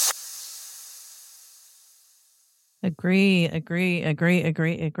 Agree.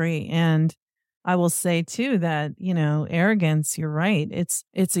 And I will say too that, arrogance, you're right. It's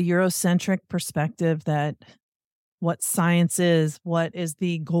a Eurocentric perspective that what science is, what is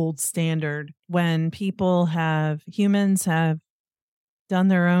the gold standard. When humans have done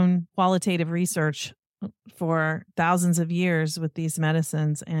their own qualitative research for thousands of years with these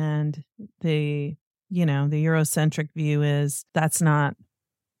medicines, and the Eurocentric view is that's not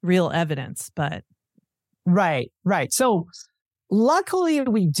real evidence, but. Right. So luckily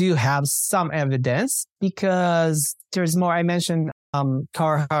we do have some evidence because there's more. I mentioned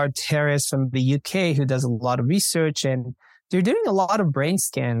Carhart Harris from the UK who does a lot of research, and they're doing a lot of brain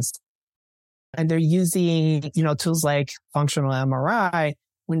scans, and they're using, tools like functional MRI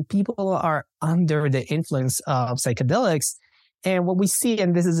when people are under the influence of psychedelics. And what we see,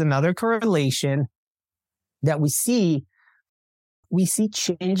 and this is another correlation that we see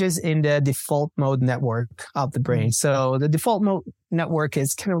changes in the default mode network of the brain. So the default mode network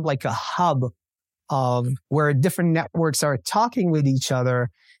is kind of like a hub of where different networks are talking with each other.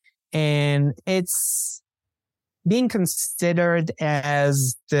 And it's being considered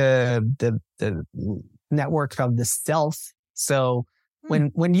as the network of the self. So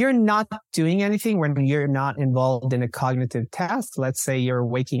when you're not doing anything, when you're not involved in a cognitive task, let's say you're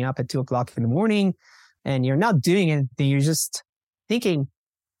waking up at 2:00 in the morning and you're not doing anything, you're just thinking,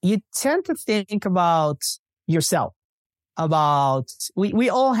 you tend to think about yourself, we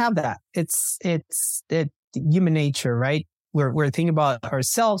all have that. It's human nature, right? We're thinking about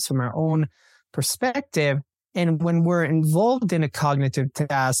ourselves from our own perspective. And when we're involved in a cognitive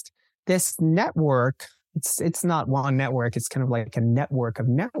task, this network, it's not one network, it's kind of like a network of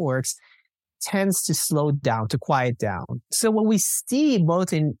networks, tends to slow down, to quiet down. So what we see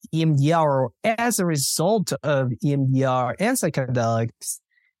both in EMDR or as a result of EMDR and psychedelics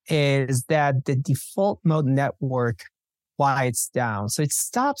is that the default mode network quiets down. So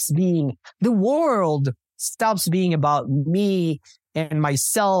the world stops being about me and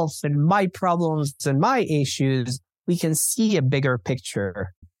myself and my problems and my issues. We can see a bigger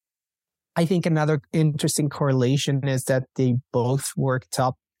picture. I think another interesting correlation is that they both work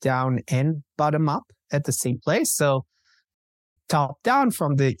top down and bottom up at the same place. So top down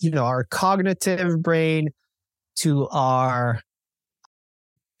from our cognitive brain to our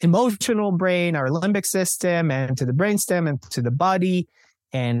emotional brain, our limbic system, and to the brainstem and to the body,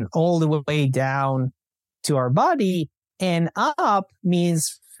 and all the way down to our body. And up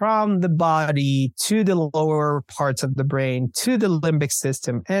means from the body to the lower parts of the brain, to the limbic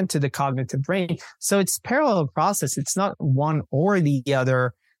system, and to the cognitive brain. So it's a parallel process. It's not one or the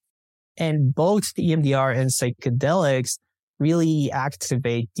other. And both the EMDR and psychedelics really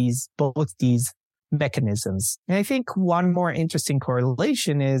activate both these mechanisms. And I think one more interesting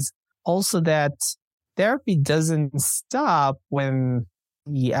correlation is also that therapy doesn't stop when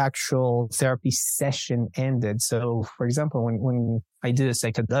the actual therapy session ended. So, for example, when I do a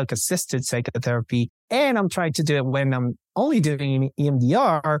psychedelic assisted psychotherapy, and I'm trying to do it when I'm only doing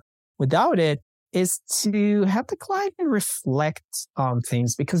EMDR without it, is to have the client reflect on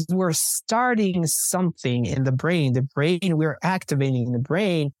things, because we're starting something in the brain. We're activating the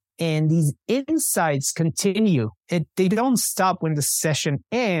brain, and these insights continue. They don't stop when the session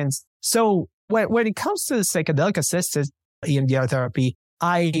ends. So when it comes to the psychedelic assisted EMDR therapy,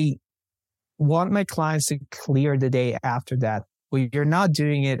 I want my clients to clear the day after that, where you're not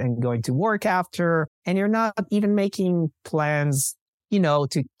doing it and going to work after, and you're not even making plans,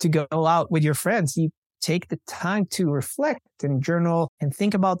 to go out with your friends. You take the time to reflect and journal and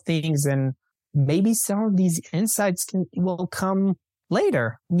think about things, and maybe some of these insights will come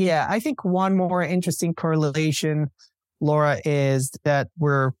later. Yeah, I think one more interesting correlation, Laura, is that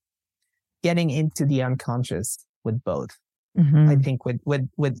we're getting into the unconscious with both. Mm-hmm. I think with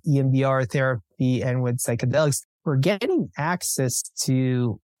EMDR therapy and with psychedelics, we're getting access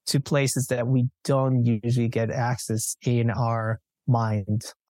to places that we don't usually get access in our mind.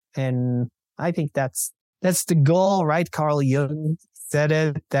 And I think that's the goal, right? Carl Jung said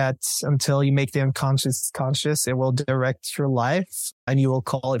it, that until you make the unconscious conscious, it will direct your life and you will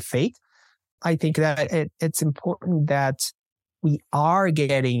call it fate. I think that it's important that we are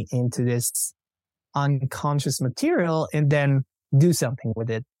getting into this unconscious material and then do something with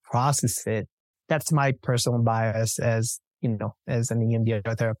it, process it. That's my personal bias as an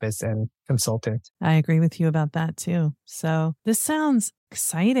EMDR therapist and consultant. I agree with you about that too. So this sounds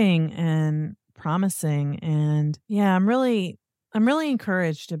exciting and promising. And yeah, I'm really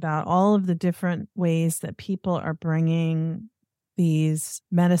encouraged about all of the different ways that people are bringing these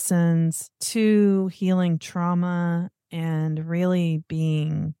medicines to healing trauma and really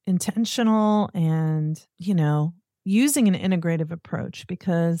being intentional and, using an integrative approach,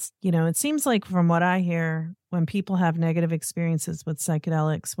 because, it seems like from what I hear, when people have negative experiences with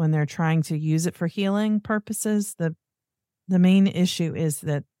psychedelics, when they're trying to use it for healing purposes, the main issue is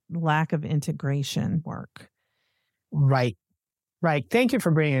that lack of integration work. Right. Thank you for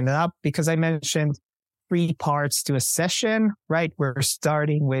bringing it up, because I mentioned 3 parts to a session, right? We're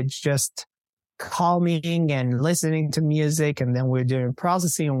starting with just calming and listening to music, and then we're doing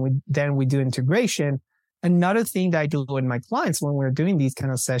processing, and then we do integration. Another thing that I do with my clients when we're doing these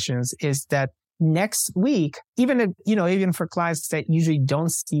kind of sessions is that next week, even for clients that usually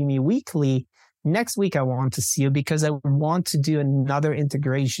don't see me weekly, next week I want to see you because I want to do another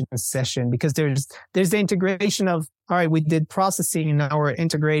integration session, because there's the integration of, all right, we did processing and now we're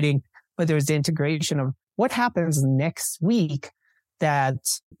integrating, but there's the integration of what happens next week, that,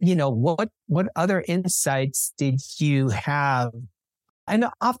 what other insights did you have? And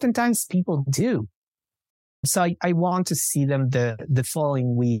oftentimes people do. So I want to see them the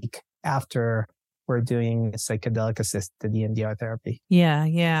following week after we're doing psychedelic assisted EMDR therapy.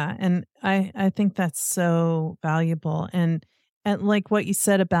 Yeah. And I think that's so valuable. And like what you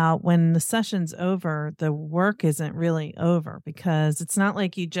said about when the session's over, the work isn't really over, because it's not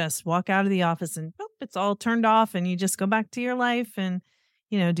like you just walk out of the office and boop, it's all turned off and you just go back to your life and,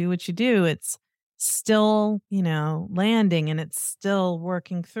 do what you do. It's still, landing, and it's still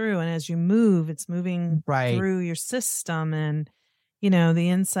working through. And as you move, it's moving through your system, and, the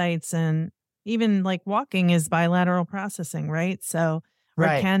insights, and even like walking is bilateral processing, right? So, or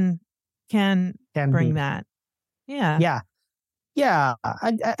can bring be that. Yeah. Yeah.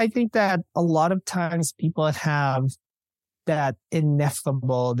 I think that a lot of times people have that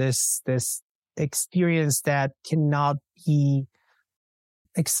ineffable, this experience that cannot be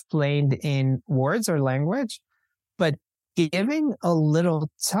explained in words or language, but giving a little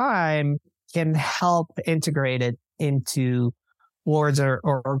time can help integrate it into words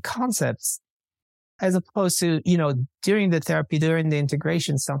or concepts, as opposed to, during the therapy, during the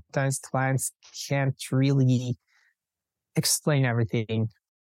integration, sometimes clients can't really explain everything.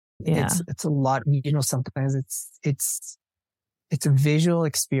 Yeah. It's a lot, sometimes it's visual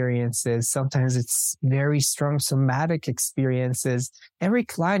experiences. Sometimes it's very strong somatic experiences. Every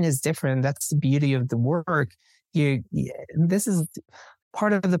client is different. That's the beauty of the work. This is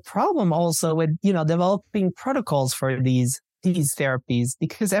part of the problem also with, developing protocols for these therapies,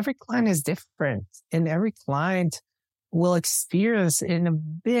 because every client is different and every client will experience in a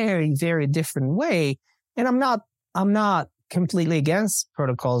very, very different way. And I'm not completely against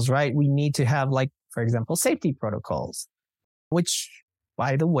protocols, right? We need to have, like, for example, safety protocols, which,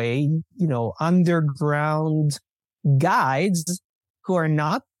 by the way, underground guides who are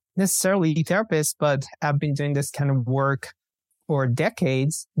not necessarily therapists, but have been doing this kind of work for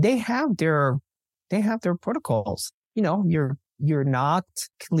decades, they have their protocols. You're not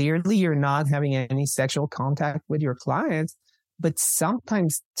having any sexual contact with your clients, but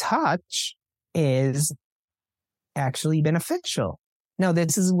sometimes touch is actually beneficial. Now,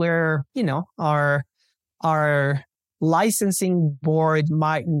 this is where, our licensing board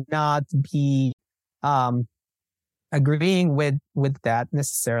might not be agreeing with that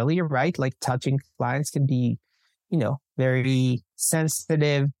necessarily, right? Like, touching clients can be, very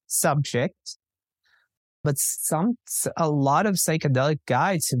sensitive subject. But a lot of psychedelic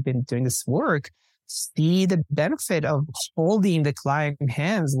guides who've been doing this work see the benefit of holding the client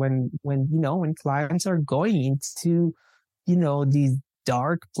hands when clients are going into, these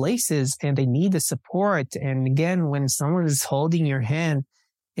dark places and they need the support. And again, when someone is holding your hand,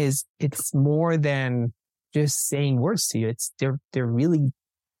 it's more than just saying words to you. It's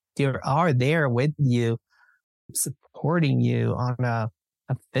they are there with you, supporting you on a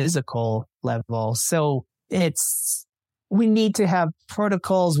physical level. So we need to have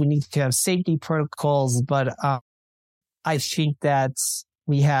protocols, we need to have safety protocols, but I think that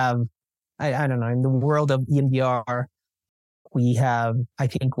we have, I don't know, in the world of EMDR, we have, I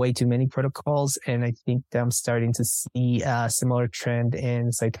think, way too many protocols. And I think that I'm starting to see a similar trend in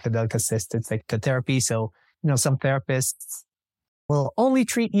psychedelic assisted psychotherapy. So, some therapists will only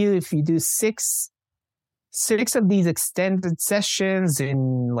treat you if you do six of these extended sessions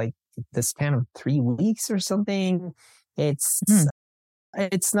in like the span of 3 weeks or something. It's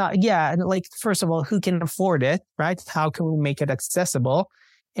not, yeah. And like, first of all, who can afford it, right? How can we make it accessible?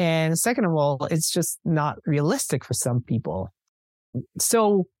 And second of all, it's just not realistic for some people.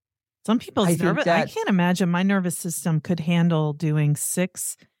 So some people's nervous, I can't imagine my nervous system could handle doing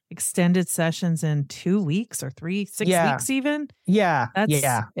 6 extended sessions in 2 weeks or 6 weeks even. Yeah.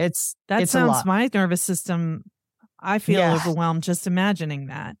 That sounds my nervous system. I feel overwhelmed just imagining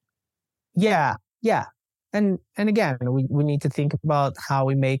that. Yeah. And again, we need to think about how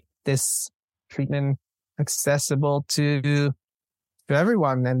we make this treatment accessible to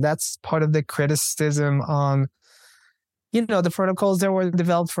everyone. And that's part of the criticism on, the protocols that were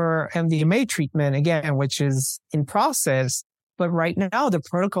developed for MDMA treatment, again, which is in process. But right now, the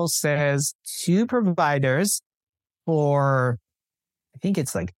protocol says 2 providers for, I think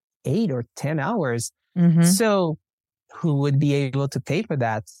it's like 8 or 10 hours. Mm-hmm. So who would be able to pay for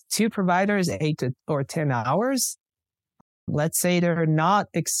that? 2 providers, 8 or 10 hours. Let's say they're not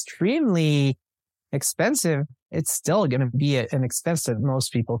extremely expensive. It's still going to be an expense that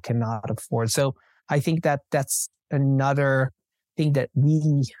most people cannot afford. So I think that that's another thing that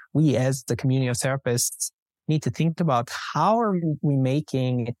we as the community of therapists need to think about. How are we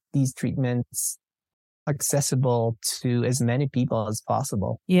making these treatments accessible to as many people as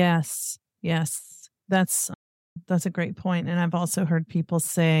possible? Yes. That's a great point. And I've also heard people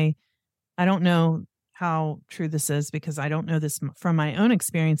say, I don't know how true this is because I don't know this from my own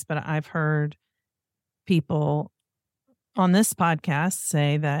experience, but I've heard people on this podcast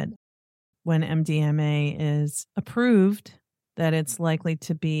say that when MDMA is approved, that it's likely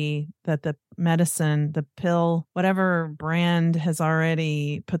to be that the medicine, the pill, whatever brand has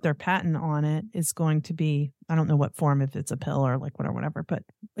already put their patent on it is going to be, I don't know what form, if it's a pill or like whatever, but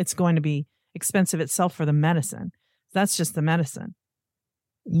it's going to be expensive itself for the medicine. That's just the medicine.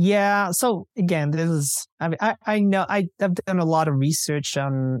 Yeah. So again, I know I've done a lot of research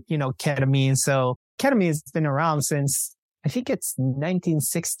on, ketamine. So ketamine has been around since, I think it's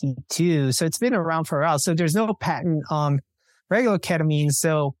 1962. So it's been around for a while. So there's no patent on regular ketamine.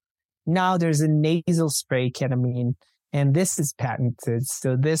 So now there's a nasal spray ketamine, and this is patented.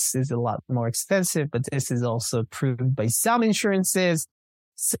 So this is a lot more expensive, but this is also approved by some insurances.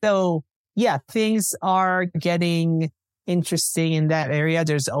 So yeah, things are getting interesting in that area.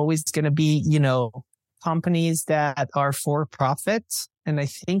 There's always going to be, companies that are for profit. And I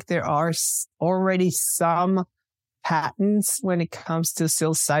think there are already some patents when it comes to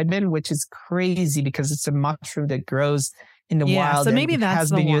psilocybin, which is crazy because it's a mushroom that grows in the wild. So maybe that's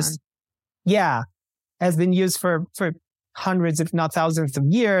the one. Has been used for hundreds, if not thousands of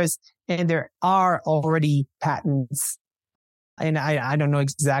years. And there are already patents. And I don't know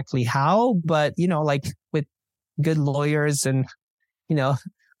exactly how, but, like with good lawyers and,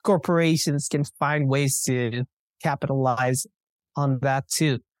 corporations can find ways to capitalize on that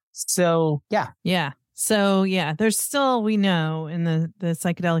too. So, yeah. Yeah. So, yeah, there's still, we know in the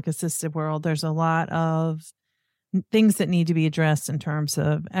psychedelic assisted world, there's a lot of things that need to be addressed in terms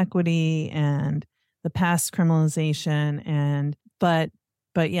of equity and the past criminalization.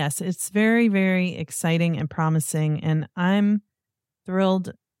 But yes, it's very, very exciting and promising. And I'm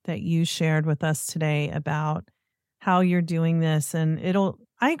thrilled that you shared with us today about how you're doing this. And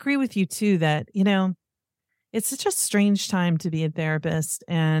I agree with you too, that, it's such a strange time to be a therapist.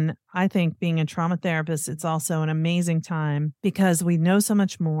 And I think being a trauma therapist, it's also an amazing time because we know so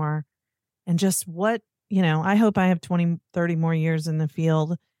much more. And just what, I hope I have 20, 30 more years in the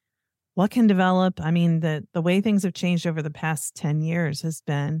field. What can develop? I mean, the way things have changed over the past 10 years has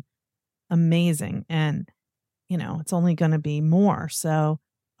been amazing. And, it's only going to be more. So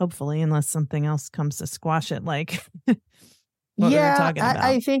hopefully, unless something else comes to squash it, like what we were talking about.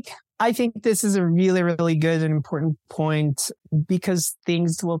 I think this is a really, really good and important point because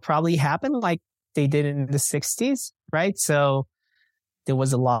things will probably happen like they did in the 60s, right? So there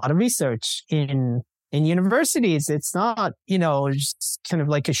was a lot of research in universities. It's not, just kind of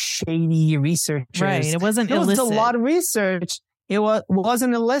like a shady researchers. Right. It wasn't there illicit. was a lot of research. It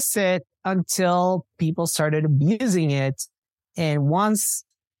wasn't illicit until people started abusing it. And once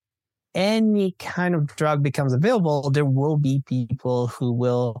any kind of drug becomes available, there will be people who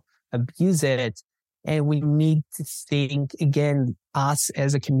will abuse it. And we need to think, again, us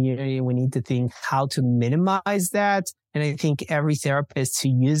as a community, we need to think how to minimize that. And I think every therapist who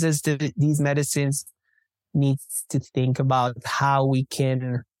uses these medicines needs to think about how we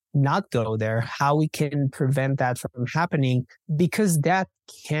can not go there, how we can prevent that from happening, because that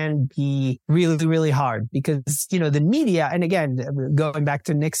can be really, really hard because, the media, and again, going back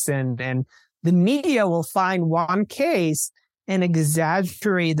to Nixon, and the media will find one case and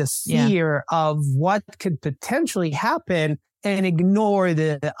exaggerate the fear of what could potentially happen and ignore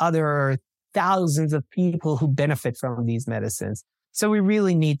the other thousands of people who benefit from these medicines. So we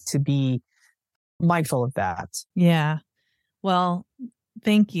really need to be mindful of that. Yeah. Well,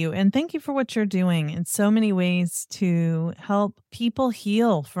 thank you. And thank you for what you're doing in so many ways to help people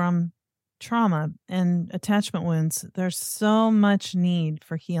heal from trauma and attachment wounds. There's so much need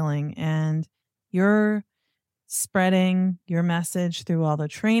for healing, and you're spreading your message through all the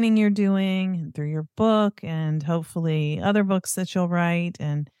training you're doing and through your book and hopefully other books that you'll write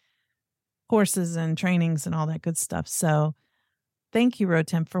and courses and trainings and all that good stuff. So thank you,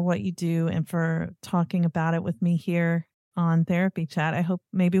 Rotem, for what you do and for talking about it with me here on Therapy Chat. I hope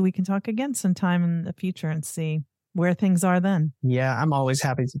maybe we can talk again sometime in the future and see where things are then. Yeah, I'm always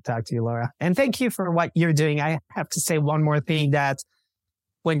happy to talk to you, Laura. And thank you for what you're doing. I have to say one more thing, that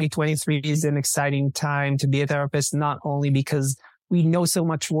 2023 is an exciting time to be a therapist, not only because we know so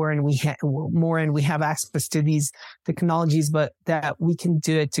much more and we have access to these technologies, but that we can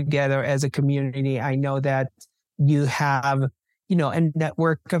do it together as a community. I know that you have, a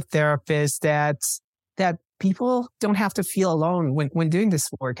network of therapists that people don't have to feel alone when doing this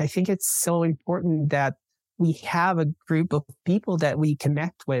work. I think it's so important that we have a group of people that we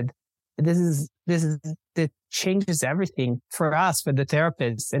connect with. That changes everything for us, for the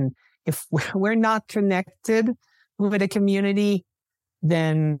therapists. And if we're not connected with a community,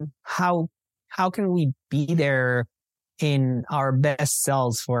 then how can we be there in our best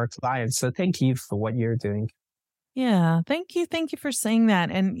selves for our clients? So thank you for what you're doing. Yeah, thank you. Thank you for saying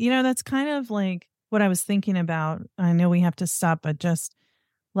that. And, that's kind of like what I was thinking about. I know we have to stop, but just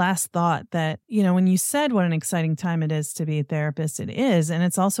last thought that, when you said what an exciting time it is to be a therapist, it is. And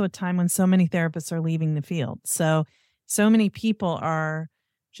it's also a time when so many therapists are leaving the field. So many people are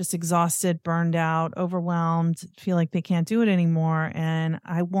just exhausted, burned out, overwhelmed, feel like they can't do it anymore. And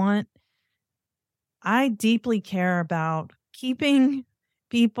I deeply care about keeping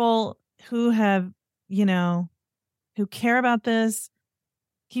people who have, who care about this,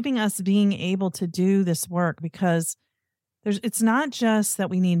 keeping us being able to do this work, because it's not just that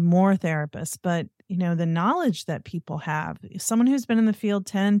we need more therapists, but, the knowledge that people have. Someone who's been in the field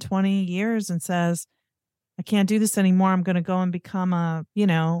 10, 20 years and says, I can't do this anymore. I'm going to go and become I'm going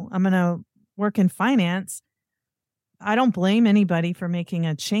to work in finance. I don't blame anybody for making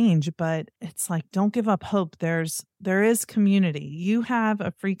a change, but it's like, don't give up hope. There is community. You have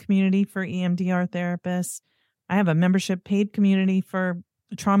a free community for EMDR therapists. I have a membership paid community for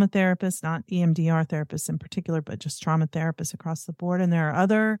trauma therapists, not EMDR therapists in particular, but just trauma therapists across the board. And there are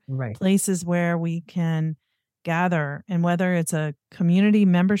other places where we can gather. And whether it's a community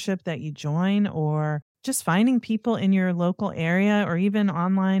membership that you join or just finding people in your local area or even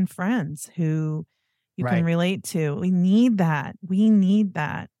online friends who you can relate to. We need that.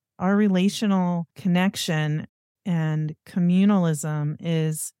 Our relational connection and communalism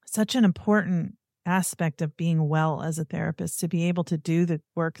is such an important aspect of being well as a therapist, to be able to do the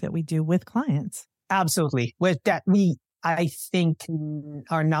work that we do with clients. Absolutely. With that, I think,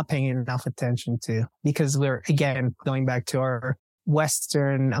 are not paying enough attention to, because we're, again, going back to our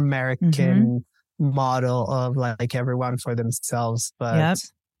Western American model of like everyone for themselves. But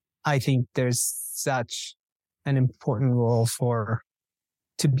I think there's such an important role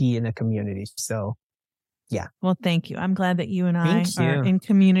to be in a community. So, yeah. Well, thank you. I'm glad that you and I are in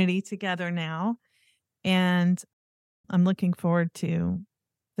community together now. And I'm looking forward to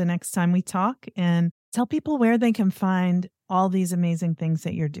the next time we talk, and tell people where they can find all these amazing things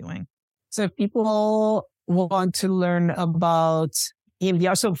that you're doing. So if people want to learn about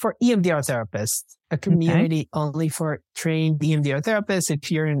EMDR, so for EMDR therapists, a community only for trained EMDR therapists.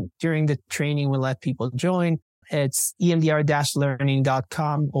 If you're during the training, we'll let people join. It's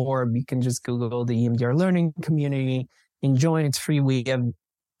EMDR-learning.com, or you can just Google the EMDR learning community and join. It's free. We have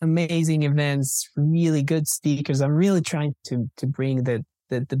amazing events, really good speakers. I'm really trying to bring the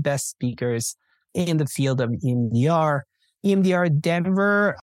best speakers in the field of EMDR. EMDR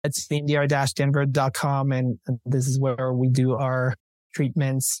Denver, it's EMDR-denver.com. And this is where we do our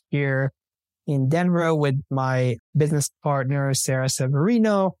treatments here in Denver with my business partner, Sarah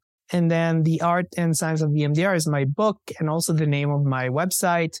Severino. And then The Art and Science of EMDR is my book and also the name of my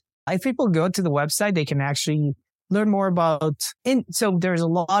website. If people go to the website, they can actually learn more about, so there are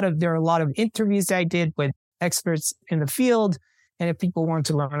a lot of interviews I did with experts in the field. And if people want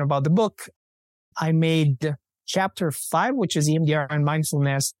to learn about the book, I made chapter 5, which is EMDR and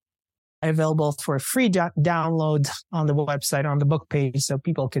mindfulness, available for a free download on the website, on the book page, so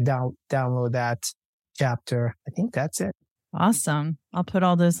people could download that chapter. I think that's it. Awesome. I'll put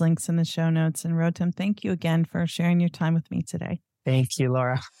all those links in the show notes. And Rotem, thank you again for sharing your time with me today. Thank you,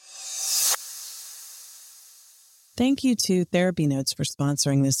 Laura. Thank you to Therapy Notes for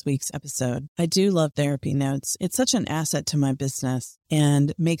sponsoring this week's episode. I do love Therapy Notes. It's such an asset to my business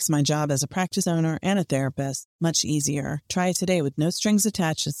and makes my job as a practice owner and a therapist much easier. Try it today with no strings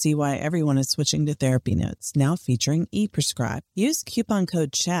attached to see why everyone is switching to Therapy Notes, now featuring ePrescribe. Use coupon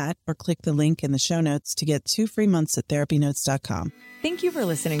code CHAT or click the link in the show notes to get 2 free months at therapynotes.com. Thank you for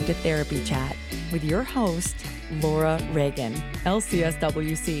listening to Therapy Chat with your host, Laura Reagan,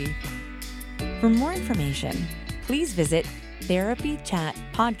 LCSWC. For more information, please visit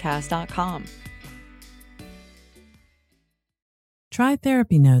therapychatpodcast.com. Try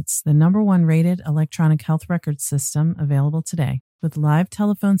Therapy Notes, the #1 rated electronic health record system available today. With live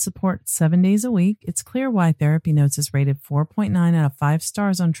telephone support 7 days a week, it's clear why Therapy Notes is rated 4.9 out of 5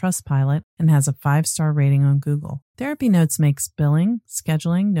 stars on Trustpilot and has a 5-star rating on Google. Therapy Notes makes billing,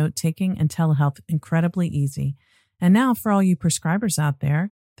 scheduling, note-taking, and telehealth incredibly easy. And now for all you prescribers out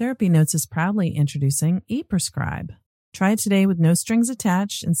there, Therapy Notes is proudly introducing ePrescribe. Try it today with no strings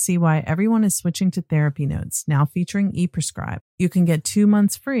attached and see why everyone is switching to Therapy Notes, now featuring ePrescribe. You can get 2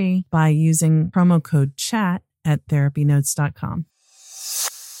 months free by using promo code CHAT at therapynotes.com.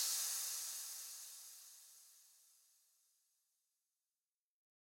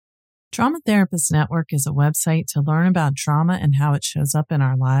 Trauma Therapist Network is a website to learn about trauma and how it shows up in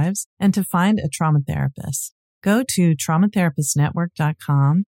our lives and to find a trauma therapist. Go to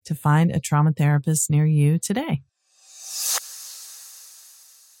traumatherapistnetwork.com to find a trauma therapist near you today.